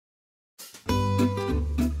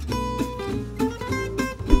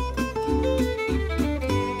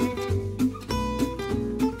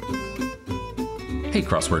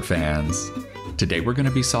crossword fans. Today we're going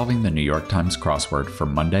to be solving the New York Times crossword for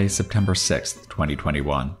Monday, September 6th,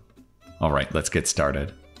 2021. All right, let's get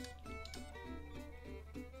started.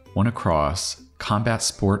 One across, combat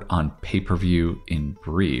sport on pay-per-view in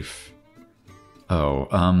brief.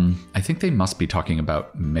 I think they must be talking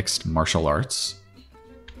about mixed martial arts.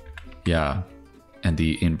 Yeah, and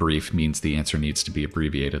the in brief means the answer needs to be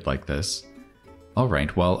abbreviated like this. All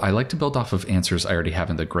right, well, I like to build off of answers I already have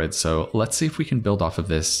in the grid, so let's see if we can build off of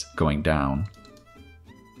this going down.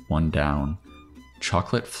 One down.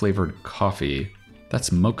 Chocolate flavored coffee.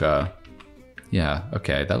 That's mocha. Yeah,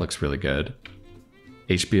 okay, that looks really good.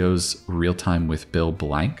 HBO's Real Time with Bill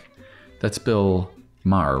Blank. That's Bill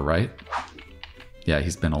Maher, right? Yeah,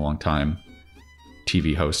 he's been a long time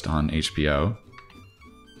TV host on HBO.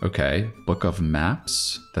 Okay, Book of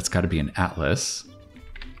Maps. That's got to be an atlas.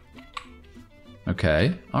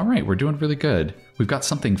 Okay, all right, we're doing really good. We've got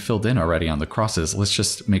something filled in already on the crosses. Let's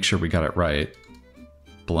just make sure we got it right.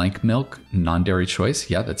 Blank milk, non-dairy choice.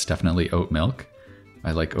 Yeah, that's definitely oat milk.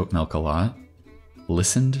 I like oat milk a lot.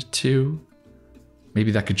 Listened to. Maybe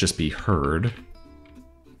that could just be heard.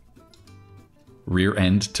 Rear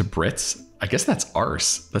end to Brits. I guess that's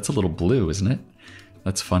arse. That's a little blue, isn't it?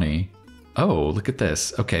 That's funny. Oh, look at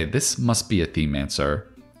this. Okay, this must be a theme answer.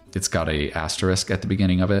 It's got a asterisk at the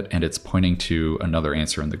beginning of it, and it's pointing to another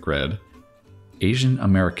answer in the grid. Asian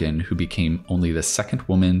American who became only the second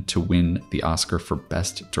woman to win the Oscar for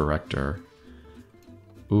Best Director.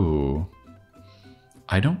 Ooh.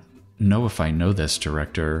 I don't know if I know this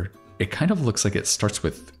director. It kind of looks like it starts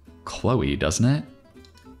with Chloe, doesn't it?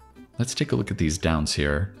 Let's take a look at these downs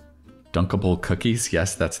here. Dunkable cookies.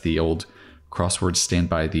 Yes, that's the old crossword stand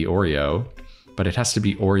by the Oreo. But it has to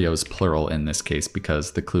be Oreos plural in this case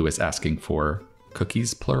because the clue is asking for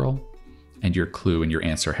cookies plural. And your clue and your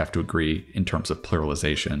answer have to agree in terms of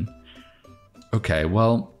pluralization. Okay,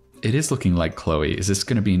 well, it is looking like Chloe. Is this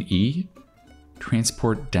going to be an E?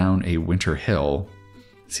 Transport down a winter hill.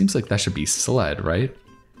 Seems like that should be sled, right?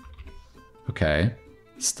 Okay.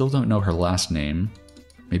 Still don't know her last name.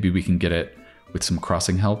 Maybe we can get it with some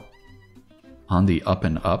crossing help. On the up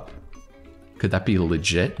and up. Could that be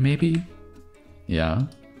legit, maybe? Yeah.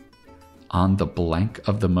 On the blank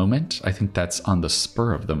of the moment. I think that's on the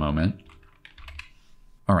spur of the moment.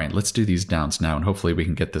 All right, let's do these downs now, and hopefully we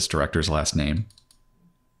can get this director's last name.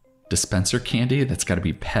 Dispenser candy, that's got to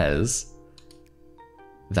be Pez.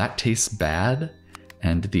 That tastes bad.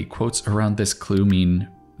 And the quotes around this clue mean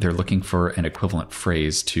they're looking for an equivalent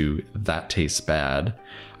phrase to that tastes bad.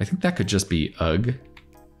 I think that could just be ugh,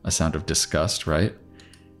 a sound of disgust, right?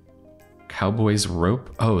 Cowboy's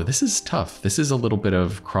rope. Oh, this is tough. This is a little bit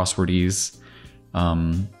of crosswordese.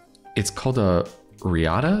 It's called a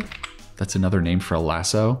riata. That's another name for a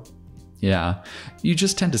lasso. Yeah, you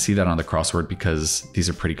just tend to see that on the crossword because these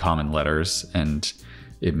are pretty common letters and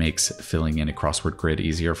it makes filling in a crossword grid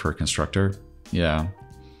easier for a constructor. Yeah.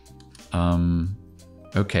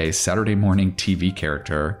 Okay, Saturday morning TV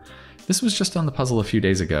character. This was just on the puzzle a few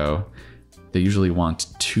days ago. They usually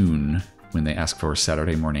want tune when they ask for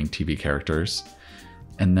Saturday morning TV characters.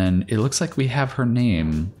 And then it looks like we have her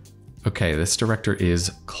name. Okay, this director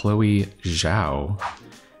is Chloe Zhao.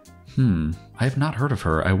 I have not heard of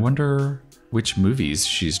her. I wonder which movies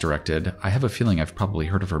she's directed. I have a feeling I've probably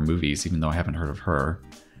heard of her movies, even though I haven't heard of her.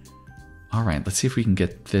 All right, let's see if we can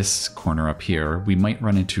get this corner up here. We might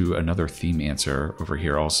run into another theme answer over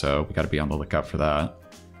here also. We got to be on the lookout for that.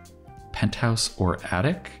 Penthouse or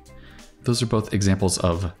attic? Those are both examples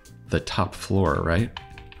of the top floor, right?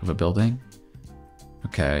 Of a building.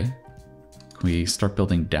 Okay. Can we start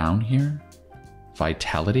building down here?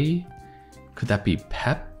 Vitality? Could that be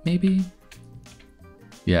pep, maybe?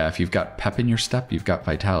 Yeah, if you've got pep in your step, you've got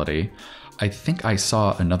vitality. I think I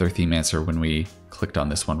saw another theme answer when we clicked on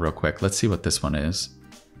this one real quick. Let's see what this one is.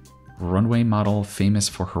 Runway model famous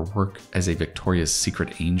for her work as a Victoria's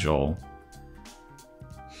Secret angel.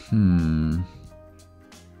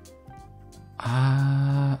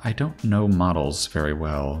 I don't know models very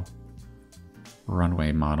well.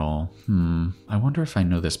 Runway model. I wonder if I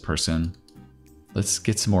know this person. Let's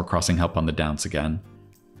get some more crossing help on the downs again.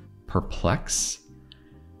 Perplex?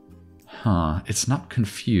 It's not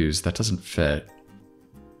confused. That doesn't fit.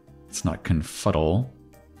 It's not confuddle.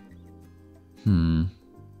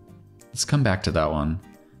 Let's come back to that one.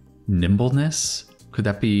 Nimbleness? Could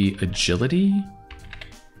that be agility?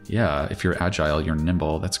 Yeah, if you're agile, you're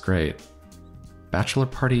nimble. That's great. Bachelor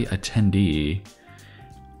party attendee.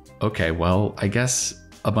 Okay, well, I guess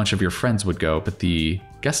a bunch of your friends would go, but the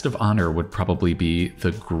guest of honor would probably be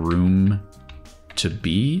the groom to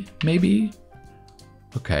be, maybe?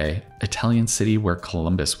 Okay, Italian city where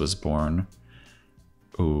Columbus was born.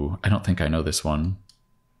 Ooh, I don't think I know this one.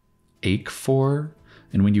 Ache for.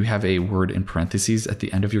 And when you have a word in parentheses at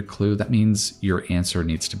the end of your clue, that means your answer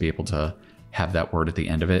needs to be able to have that word at the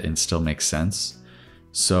end of it and still make sense.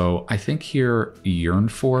 So I think here yearn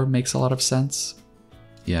for makes a lot of sense.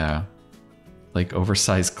 Yeah. Like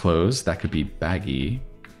oversized clothes, that could be baggy.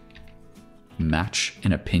 Match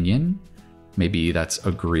an opinion. Maybe that's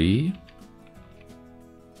agree.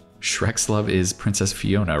 Shrek's love is Princess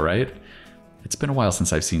Fiona, right? It's been a while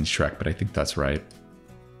since I've seen Shrek, but I think that's right.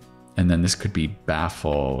 And then this could be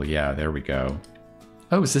baffle. Yeah, there we go.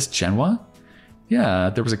 Oh, is this Genoa? Yeah,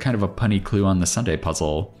 there was a kind of a punny clue on the Sunday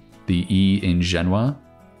puzzle. The E in Genoa,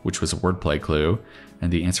 which was a wordplay clue,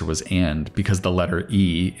 and the answer was and, because the letter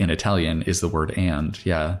E in Italian is the word and.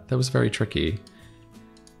 Yeah, that was very tricky.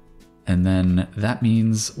 And then that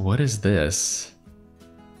means, what is this?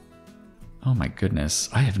 Oh my goodness,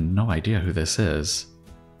 I have no idea who this is.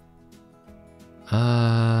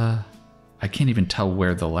 I can't even tell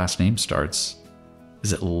where the last name starts.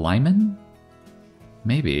 Is it Lyman?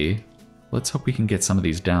 Maybe. Let's hope we can get some of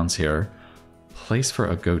these downs here. Place for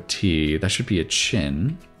a goatee. That should be a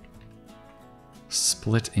chin.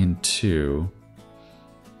 Split in two.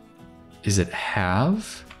 Is it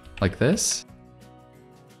have? Like this?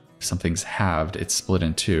 If something's halved, it's split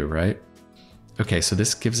in two, right? Okay, so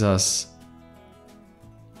this gives us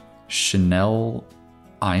Chanel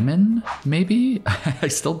Iman, maybe? I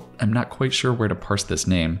still am not quite sure where to parse this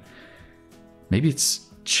name. Maybe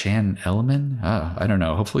it's Chan Elman? I don't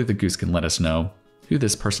know. Hopefully the goose can let us know who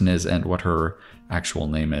this person is and what her actual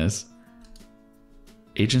name is.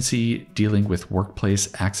 Agency dealing with workplace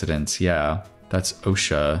accidents. Yeah, that's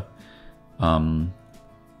OSHA.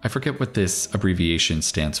 I forget what this abbreviation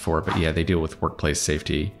stands for, but yeah, they deal with workplace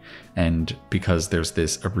safety. And because there's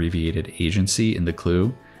this abbreviated agency in the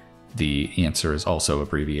clue, the answer is also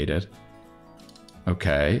abbreviated.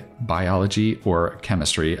 Okay, biology or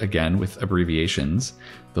chemistry, again with abbreviations.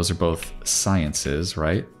 Those are both sciences,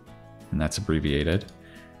 right? And that's abbreviated.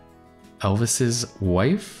 Elvis's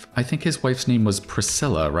wife? I think his wife's name was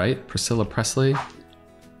Priscilla, right? Priscilla Presley?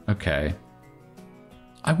 Okay.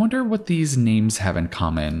 I wonder what these names have in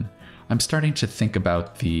common. I'm starting to think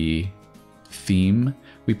about the theme.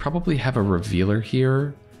 We probably have a revealer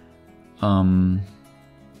here.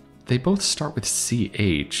 They both start with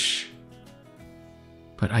CH,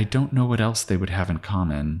 but I don't know what else they would have in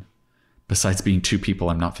common, besides being two people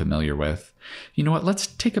I'm not familiar with. You know what, let's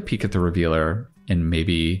take a peek at the revealer, and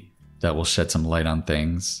maybe that will shed some light on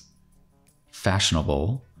things.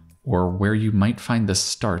 Fashionable, or where you might find the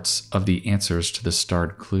starts of the answers to the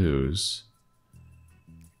starred clues.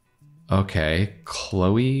 Okay,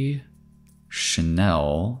 Chloe,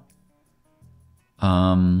 Chanel,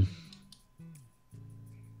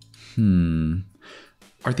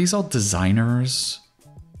 Are these all designers?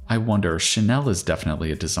 I wonder. Chanel is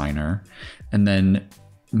definitely a designer. And then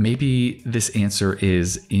maybe this answer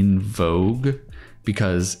is in vogue,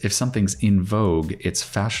 because if something's in vogue, it's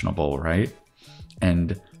fashionable, right?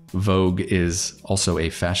 And Vogue is also a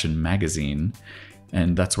fashion magazine,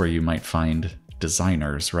 and that's where you might find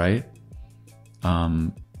designers, right?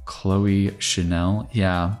 Chloe, Chanel.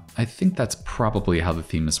 Yeah, I think that's probably how the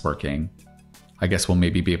theme is working. I guess we'll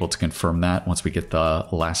maybe be able to confirm that once we get the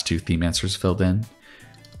last two theme answers filled in.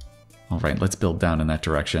 All right, let's build down in that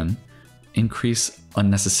direction. Increase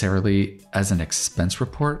unnecessarily as an expense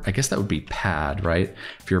report. I guess that would be pad, right?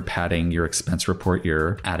 If you're padding your expense report,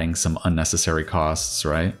 you're adding some unnecessary costs,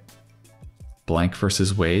 right? Blank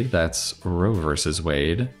versus Wade, that's Roe versus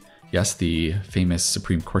Wade. Yes, the famous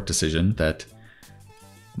Supreme Court decision that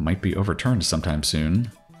might be overturned sometime soon.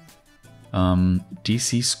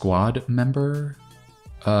 DC squad member.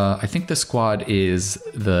 I think the squad is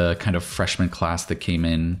the kind of freshman class that came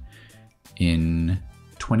in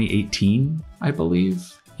 2018, I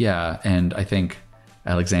believe. Yeah, and I think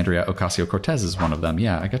Alexandria Ocasio-Cortez is one of them.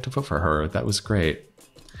 Yeah, I got to vote for her. That was great.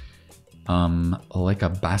 Like a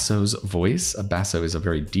basso's voice. A basso is a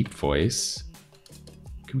very deep voice.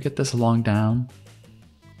 Can we get this along down?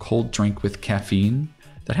 Cold drink with caffeine.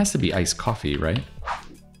 That has to be iced coffee, right?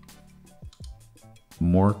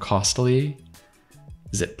 More costly.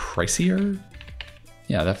 Is it pricier?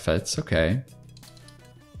 Yeah, that fits. Okay.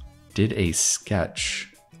 Did a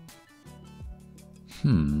sketch.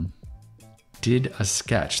 Did a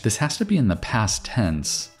sketch. This has to be in the past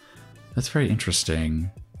tense. That's very interesting.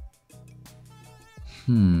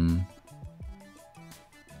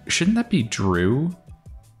 Shouldn't that be drew?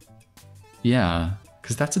 Yeah,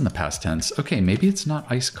 because that's in the past tense. Okay, maybe it's not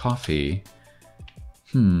iced coffee.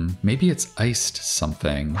 Maybe it's iced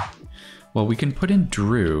something. Well, we can put in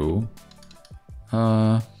drew.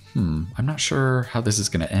 I'm not sure how this is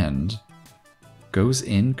going to end. Goes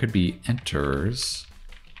in could be enters.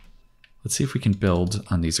 Let's see if we can build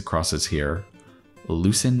on these acrosses here.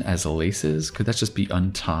 Loosen as laces. Could that just be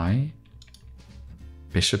untie?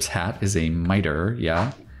 Bishop's hat is a mitre,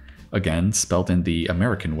 yeah. Again, spelled in the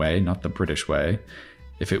American way, not the British way.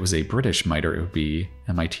 If it was a British mitre, it would be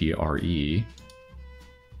M-I-T-R-E.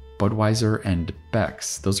 Budweiser and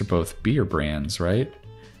Beck's. Those are both beer brands, right?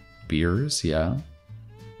 Beers, yeah.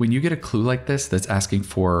 When you get a clue like this that's asking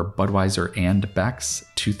for Budweiser and Beck's,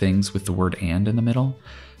 two things with the word and in the middle,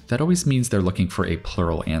 that always means they're looking for a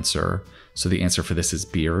plural answer. So the answer for this is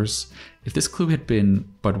beers. If this clue had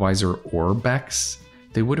been Budweiser or Beck's,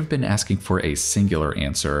 they would have been asking for a singular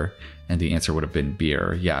answer, and the answer would have been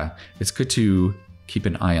beer. Yeah, it's good to keep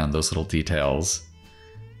an eye on those little details,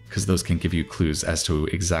 because those can give you clues as to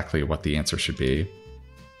exactly what the answer should be.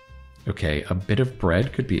 Okay, a bit of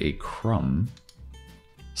bread could be a crumb.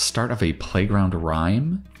 Start of a playground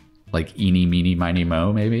rhyme, like eeny, meeny, miny,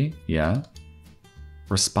 mo, maybe? Yeah.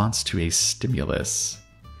 Response to a stimulus.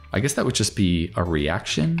 I guess that would just be a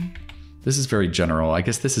reaction. This is very general. I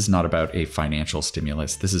guess this is not about a financial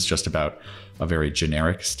stimulus. This is just about a very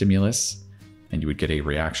generic stimulus, and you would get a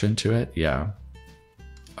reaction to it. Yeah.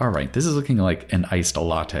 All right, this is looking like an iced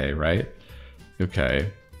latte, right?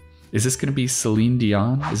 Okay. Is this going to be Celine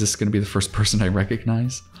Dion? Is this going to be the first person I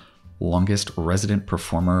recognize? Longest resident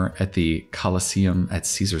performer at the Coliseum at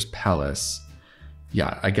Caesar's Palace.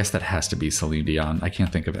 Yeah, I guess that has to be Celine Dion. I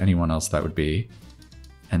can't think of anyone else that would be.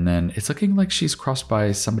 And then it's looking like she's crossed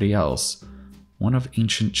by somebody else. One of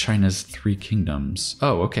ancient China's 3 kingdoms.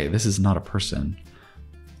 Oh, okay, this is not a person.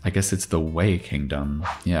 I guess it's the Wei Kingdom.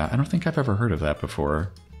 Yeah, I don't think I've ever heard of that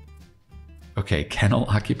before. Okay, kennel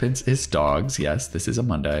occupants is dogs. Yes, this is a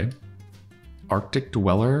Monday. Arctic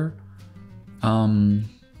dweller.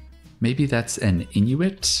 Maybe that's an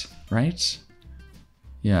Inuit, right?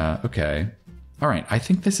 Yeah, okay. All right, I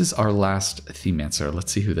think this is our last theme answer.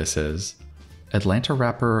 Let's see who this is. Atlanta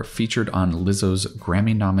rapper featured on Lizzo's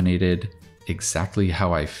Grammy-nominated Exactly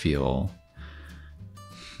How I Feel.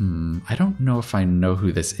 I don't know if I know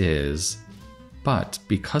who this is, but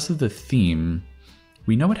because of the theme,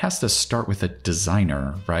 we know it has to start with a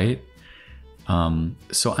designer, right?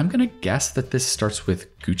 So I'm gonna guess that this starts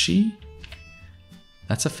with Gucci.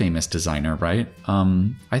 That's a famous designer, right?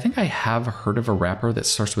 I think I have heard of a rapper that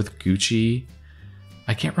starts with Gucci.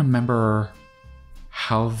 I can't remember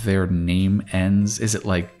how their name ends. Is it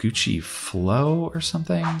like Gucci Flow or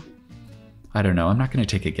something? I don't know. I'm not going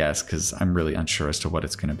to take a guess because I'm really unsure as to what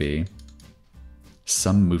it's going to be.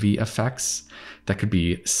 Some movie effects. That could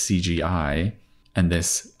be CGI. And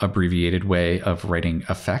this abbreviated way of writing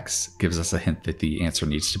effects gives us a hint that the answer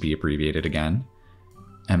needs to be abbreviated again.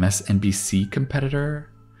 MSNBC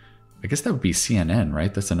competitor? I guess that would be CNN,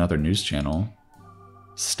 right? That's another news channel.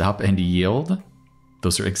 Stop and yield?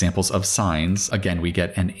 Those are examples of signs. Again, we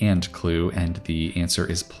get an and clue, and the answer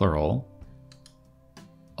is plural.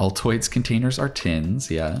 Altoids containers are tins,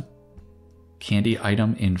 yeah. Candy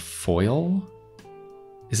item in foil?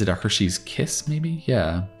 Is it a Hershey's Kiss, maybe?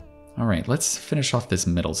 Yeah. All right, let's finish off this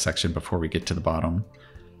middle section before we get to the bottom.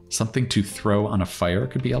 Something to throw on a fire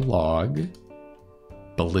could be a log.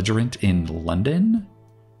 Belligerent in London?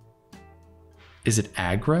 Is it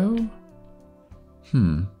aggro?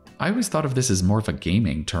 I always thought of this as more of a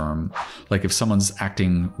gaming term. Like if someone's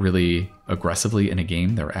acting really aggressively in a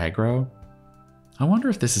game, they're aggro. I wonder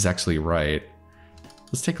if this is actually right.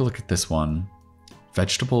 Let's take a look at this one.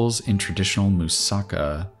 Vegetables in traditional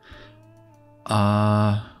moussaka.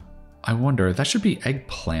 I wonder, that should be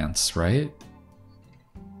eggplants, right?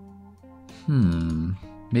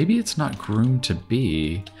 Maybe it's not groomed to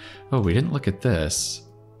be. Oh, we didn't look at this.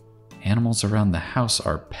 Animals around the house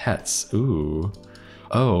are pets. Ooh.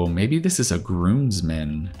 Oh, maybe this is a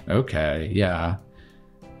groomsman. Okay, yeah.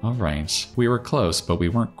 All right. We were close, but we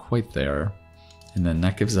weren't quite there. And then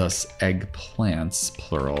that gives us eggplants,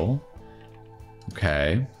 plural.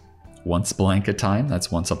 Okay. Once blank a time,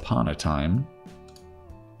 that's once upon a time.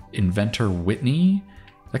 Inventor Whitney?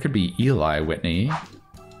 That could be Eli Whitney.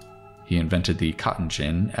 He invented the cotton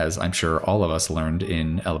gin, as I'm sure all of us learned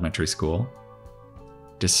in elementary school.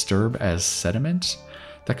 Disturb as sediment?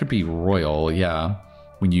 That could be royal, yeah.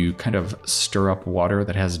 When you kind of stir up water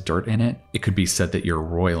that has dirt in it, it could be said that you're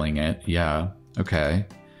roiling it, yeah. Okay.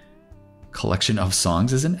 Collection of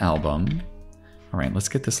songs is an album. All right, let's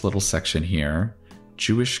get this little section here.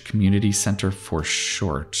 Jewish Community Center for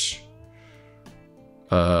Short.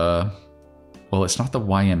 Well, it's not the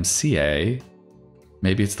YMCA.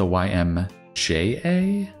 Maybe it's the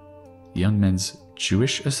YMJA? Young Men's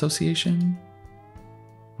Jewish Association?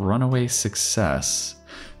 Runaway Success.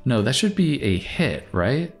 No, that should be a hit,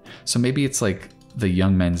 right? So maybe it's like the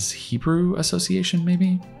Young Men's Hebrew Association,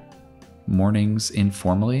 maybe? Mornings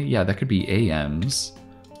informally? Yeah, that could be AMs.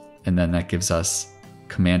 And then that gives us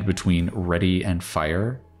command between ready and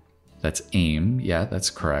fire. That's aim. Yeah, that's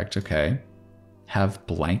correct. Okay. Have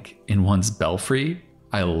blank in one's belfry.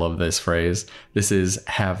 I love this phrase. This is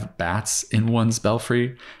have bats in one's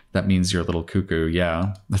belfry. That means you're a little cuckoo.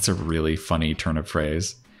 Yeah, that's a really funny turn of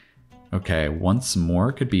phrase. Okay, once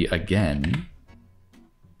more could be again.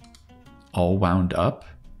 All wound up.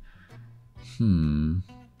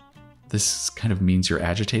 This kind of means you're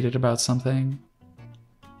agitated about something.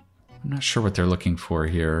 I'm not sure what they're looking for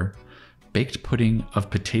here. Baked pudding of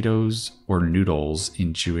potatoes or noodles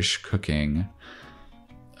in Jewish cooking.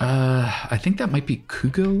 I think that might be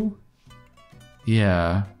kugo.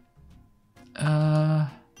 Yeah.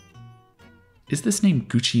 Is this name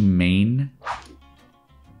Gucci Mane?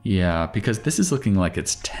 Yeah, because this is looking like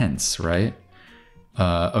it's tense, right?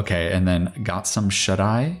 Okay, and then got some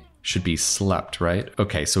shut-eye should be slept, right?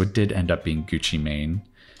 Okay, so it did end up being Gucci Mane.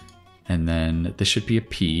 And then this should be a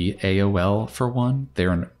P, AOL for one.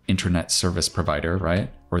 They're an internet service provider,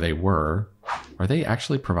 right? Or they were. Are they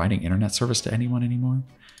actually providing internet service to anyone anymore?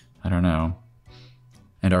 I don't know.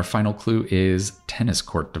 And our final clue is tennis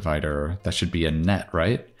court divider. That should be a net,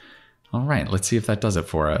 right? All right, let's see if that does it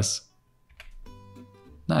for us.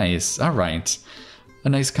 Nice. All right. A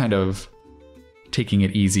nice kind of taking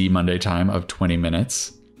it easy Monday time of 20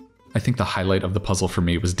 minutes. I think the highlight of the puzzle for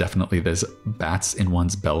me was definitely this bats in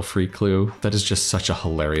one's belfry clue. That is just such a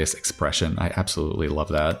hilarious expression. I absolutely love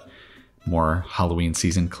that. More Halloween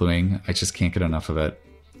season cluing. I just can't get enough of it.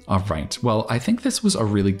 All right. Well, I think this was a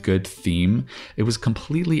really good theme. It was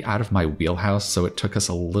completely out of my wheelhouse, so it took us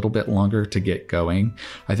a little bit longer to get going.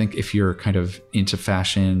 I think if you're kind of into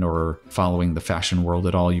fashion or following the fashion world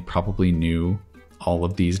at all, you probably knew all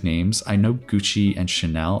of these names. I know Gucci and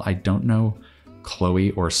Chanel. I don't know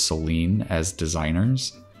Chloe or Celine as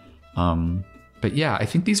designers. But yeah, I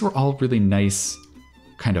think these were all really nice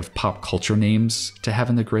kind of pop culture names to have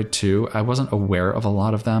in the grid too. I wasn't aware of a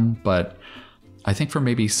lot of them, but I think for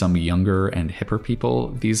maybe some younger and hipper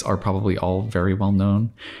people, these are probably all very well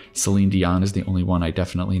known. Celine Dion is the only one I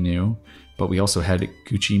definitely knew, but we also had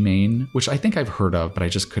Gucci Mane, which I think I've heard of, but I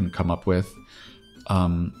just couldn't come up with.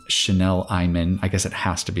 Chanel Iman, I guess it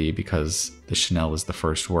has to be because the Chanel is the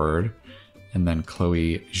first word. And then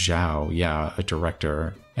Chloe Zhao, yeah, a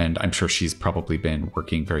director. And I'm sure she's probably been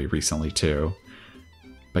working very recently too.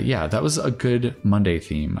 But yeah, that was a good Monday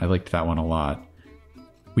theme. I liked that one a lot.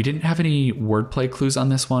 We didn't have any wordplay clues on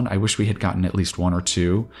this one. I wish we had gotten at least one or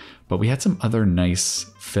two, but we had some other nice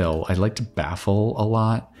fill. I liked baffle a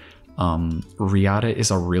lot. Riata is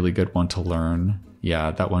a really good one to learn.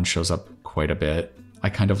 Yeah, that one shows up quite a bit. I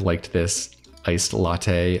kind of liked this iced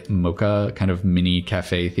latte mocha kind of mini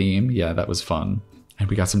cafe theme. Yeah, that was fun. And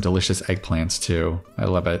we got some delicious eggplants too. I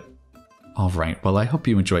love it. All right, well, I hope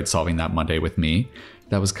you enjoyed solving that Monday with me.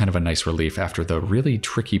 That was kind of a nice relief after the really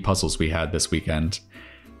tricky puzzles we had this weekend.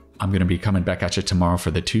 I'm going to be coming back at you tomorrow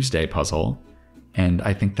for the Tuesday puzzle. And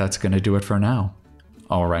I think that's going to do it for now.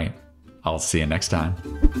 All right, I'll see you next time.